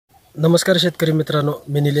नमस्कार शेतकरी मित्रांनो,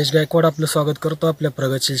 मी निलेश गायकवाड आपलं स्वागत करतो आपल्या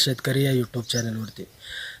प्रगतशील शेतकरी या यूट्यूब चॅनलवरती।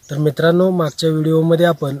 तर मित्रांनो, मागच्या व्हिडिओमध्ये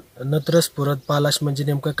आपण नत्र स्फुरद पालाश म्हणजे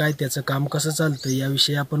नेमकं काय, त्याचं काम कसं चालतं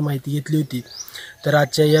याविषयी आपण माहिती घेतली होती। तर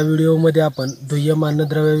आजच्या या व्हिडिओमध्ये आपण दुय्यम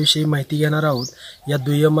अन्नद्रव्याविषयी माहिती घेणार आहोत। या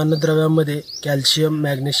दुय्यम अन्नद्रव्यामध्ये कॅल्शियम,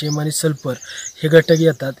 मॅग्नेशियम आणि सल्फर हे घटक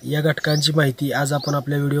येतात। या घटकांची माहिती आज आपण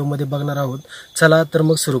आपल्या व्हिडिओमध्ये बघणार आहोत। चला तर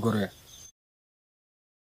मग सुरू करूया।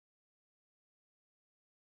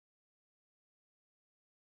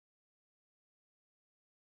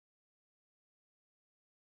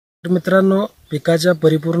 तर मित्रांनो, पिकाच्या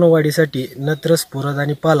परिपूर्ण वाढीसाठी नत्र, स्फुरद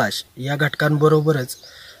आणि पालाश या घटकांबरोबरच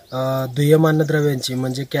दुय्यम अन्नद्रव्यांची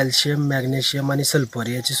म्हणजे कॅल्शियम, मॅग्नेशियम आणि सल्फर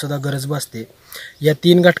याची सुद्धा गरज भासते। या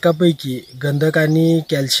तीन घटकांपैकी गंधक आणि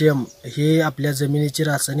कॅल्शियम हे आपल्या जमिनीची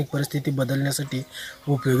रासायनिक परिस्थिती बदलण्यासाठी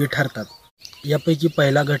उपयोगी ठरतात। यापैकी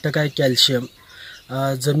पहिला घटक आहे कॅल्शियम।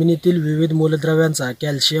 जमिनीतील विविध मूलद्रव्यांचा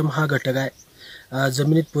कॅल्शियम हा घटक आहे।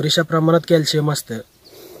 जमिनीत पुरेशा प्रमाणात कॅल्शियम असतं।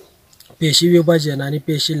 पेशी विभाजन आणि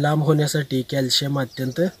पेशी लांब होण्यासाठी कॅल्शियम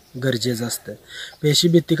अत्यंत गरजेचं असतं। पेशी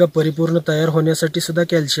भित्तिका परिपूर्ण तयार होण्यासाठी सुद्धा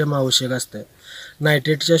कॅल्शियम आवश्यक असतं।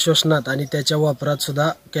 नायट्रेटच्या शोषणात आणि त्याच्या वापरात सुद्धा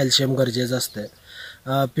कॅल्शियम गरजेचं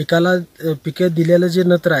असतं। पिके दिलेलं जे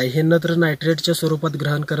नत्र आहे हे नत्र नायट्रेटच्या स्वरूपात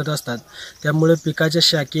ग्रहण करत असतात। त्यामुळे पिकाच्या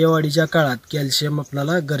शाकीय वाढीच्या काळात कॅल्शियम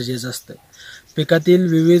आपल्याला गरजेचं असतं। पिकातील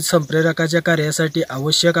विविध संप्रेरकाच्या कार्यासाठी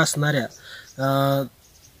आवश्यक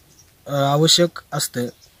असतं।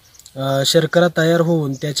 शर्करा तयार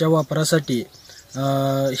होऊन त्याच्या वापरासाठी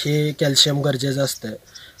हे कॅल्शियम गरजेचं असतं।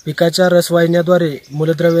 पिकाच्या रसवाहिन्याद्वारे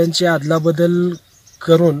मूलद्रव्यांची अदलाबदल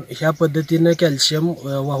करून ह्या पद्धतीने कॅल्शियम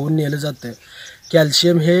वाहून नेलं जातं।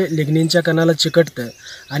 कॅल्शियम हे लिग्निनच्या कणाला चिकटतं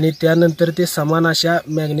आणि त्यानंतर ते समान अशा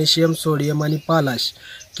मॅग्नेशियम, सोडियम आणि पालाश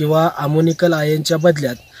किंवा अमोनिकल आयनच्या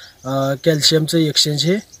बदल्यात कॅल्शियमचं एक्सचेंज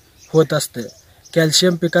हे होत असतं।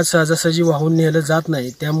 कॅल्शियम पिकात सहजासहजी वाहून नेलं जात नाही,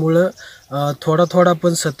 त्यामुळं थोडा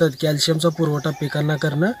पण सतत कॅल्शियमचा पुरवठा पिकांना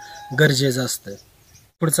करणं गरजेचं असतं।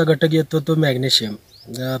 पुढचा घटक येतो तो मॅग्नेशियम।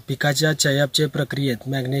 पिकाच्या चयापचय प्रक्रियेत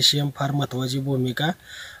मॅग्नेशियम फार महत्त्वाची भूमिका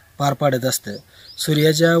पार पाडत असतं।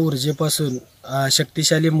 सूर्याच्या ऊर्जेपासून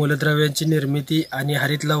शक्तिशाली मूलद्रव्यांची निर्मिती आणि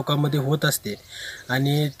हरितलवकामध्ये होत असते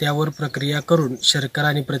आणि त्यावर प्रक्रिया करून शर्करा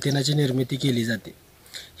आणि प्रथिनाची निर्मिती केली जाते।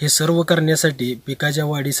 हे सर्व करण्यासाठी पिकाच्या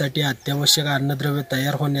वाढीसाठी अत्यावश्यक अन्नद्रव्य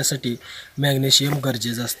तयार होण्यासाठी मॅग्नेशियम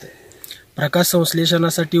गरजेचं असतं। प्रकाश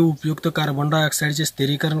संश्लेषणासाठी उपयुक्त कार्बन डायऑक्साईडचे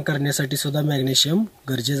स्थिरीकरण करण्यासाठी सुद्धा मॅग्नेशियम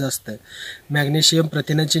गरजेचं असतं। मॅग्नेशियम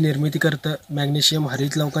प्रथिनांची निर्मिती करतं। मॅग्नेशियम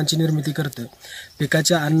हरितलवकांची निर्मिती करतं।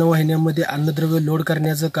 पिकाच्या अन्नवाहिन्यांमध्ये अन्नद्रव्य लोड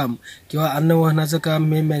करण्याचं काम किंवा अन्नवहनाचं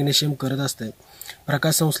काम हे मॅग्नेशियम करत असतं।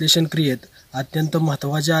 प्रकाश संश्लेषण क्रियेत अत्यंत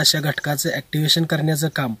महत्त्वाच्या अशा घटकाचं ॲक्टिव्हेशन करण्याचं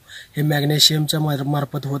काम हे मॅग्नेशियमच्या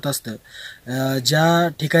मार्फत होत असतं। ज्या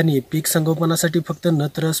ठिकाणी पीक संगोपनासाठी फक्त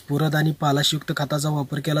नत्र, स्फुरद आणि पालाशयुक्त खताचा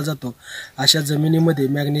वापर केला जातो अशा जमिनीमध्ये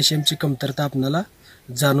मॅग्नेशियमची कमतरता आपल्याला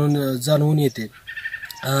जाणवून येते।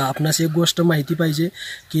 आपणास एक गोष्ट माहिती पाहिजे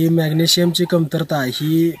की मॅग्नेशियमची कमतरता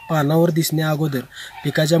ही पानावर दिसण्या अगोदर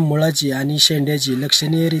पिकाच्या मुळाची आणि शेंड्याची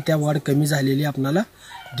लक्षणीयरित्या वाढ कमी झालेली आपल्याला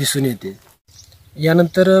दिसून येते।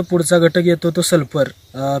 यानंतर पुढचा घटक येतो तो सल्फर।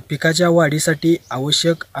 पिकाच्या वाढीसाठी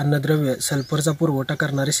आवश्यक अन्नद्रव्य सल्फरचा पुरवठा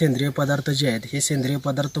करणारे सेंद्रिय पदार्थ जे आहेत हे सेंद्रिय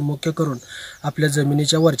पदार्थ मुख्य करून आपल्या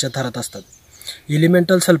जमिनीच्या वरच्या थरात असतात।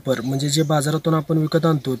 एलिमेंटल सल्फर म्हणजे जे बाजारातून आपण विकत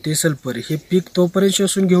आणतो ते सल्फर हे पीक तोपर्यंत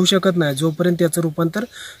शोषून घेऊ शकत नाही जोपर्यंत त्याचं रूपांतर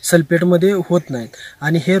सल्फेटमध्ये होत नाही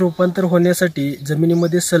आणि हे रूपांतर होण्यासाठी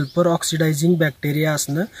जमिनीमध्ये सल्फर ऑक्सिडायझिंग बॅक्टेरिया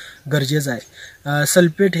असणं गरजेचं आहे।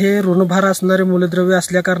 सल्फेट हे ऋणभार असणारे मूलद्रव्य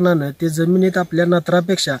असल्या कारणानं ते जमिनीत आपल्या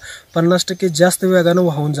नत्रापेक्षा 50% जास्त वेगानं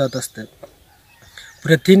वाहून जात असतं।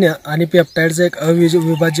 प्रथिने आणि पेप्टाइडचा एक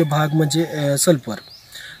अविभाज्य भाग म्हणजे सल्फर।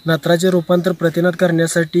 नत्राचे रूपांतर प्रथिनात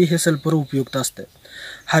करण्यासाठी हे सल्फर उपयुक्त असतं।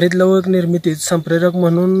 हरितलवक निर्मितीत संप्रेरक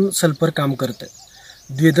म्हणून सल्फर काम करतं।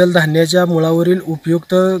 द्विदल धान्याच्या मुळावरील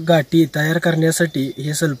उपयुक्त गाठी तयार करण्यासाठी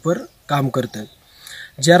हे सल्फर काम करतं।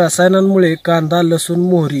 ज्या रसायनांमुळे कांदा, लसूण,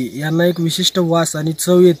 मोहरी यांना एक विशिष्ट वास आणि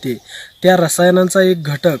चव येते त्या रसायनांचा एक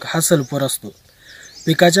घटक हा सल्फर असतो।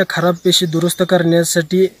 पिकाच्या खराब पेशी दुरुस्त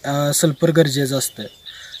करण्यासाठी सल्फर गरजेचं असतं।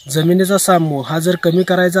 जमिनीचा सामू हा जर कमी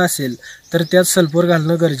करायचा असेल तर त्यात सल्फर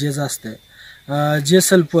घालणं गरजेचं असतं। जे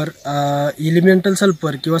सल्फर एलिमेंटल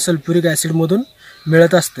सल्फर किंवा सल्फ्युरिक ॲसिडमधून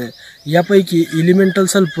मिळत असतं। यापैकी एलिमेंटल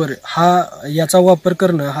सल्फर याचा वापर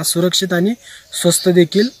करणं हा सुरक्षित आणि स्वस्त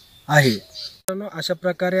देखील आहे। अशा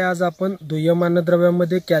प्रकारे आज आपण दुय्यम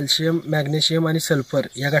अन्नद्रव्यामध्ये कॅल्शियम, मॅग्नेशियम आणि सल्फर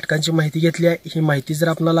या घटकांची माहिती घेतली आहे। ही माहिती जर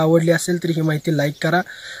आपल्याला आवडली असेल तर ही माहिती लाईक करा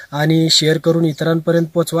आणि शेअर करून इतरांपर्यंत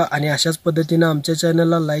पोहोचवा आणि अशाच पद्धतीनं आमच्या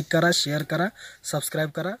चॅनलला लाईक करा, शेअर करा, सबस्क्राईब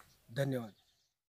करा। धन्यवाद।